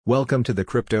Welcome to the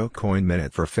Crypto Coin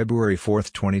Minute for February 4,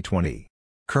 2020.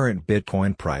 Current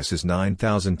Bitcoin price is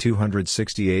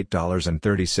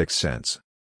 $9,268.36.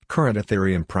 Current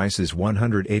Ethereum price is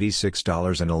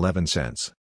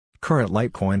 $186.11. Current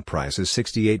Litecoin price is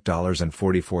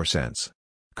 $68.44.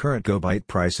 Current GoByte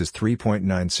price is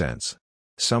 3.9 cents.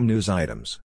 Some news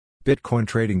items. Bitcoin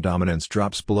trading dominance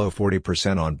drops below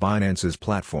 40% on Binance's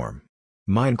platform.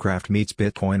 Minecraft meets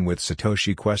Bitcoin with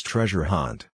Satoshi Quest treasure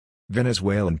hunt.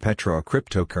 Venezuelan petro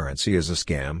cryptocurrency is a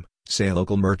scam, say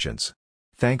local merchants.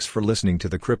 Thanks for listening to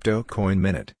the Crypto Coin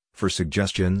Minute. For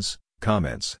suggestions,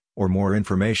 comments, or more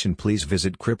information, please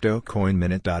visit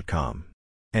cryptocoinminute.com.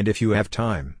 And if you have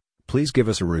time, please give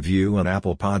us a review on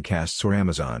Apple Podcasts or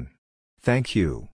Amazon. Thank you.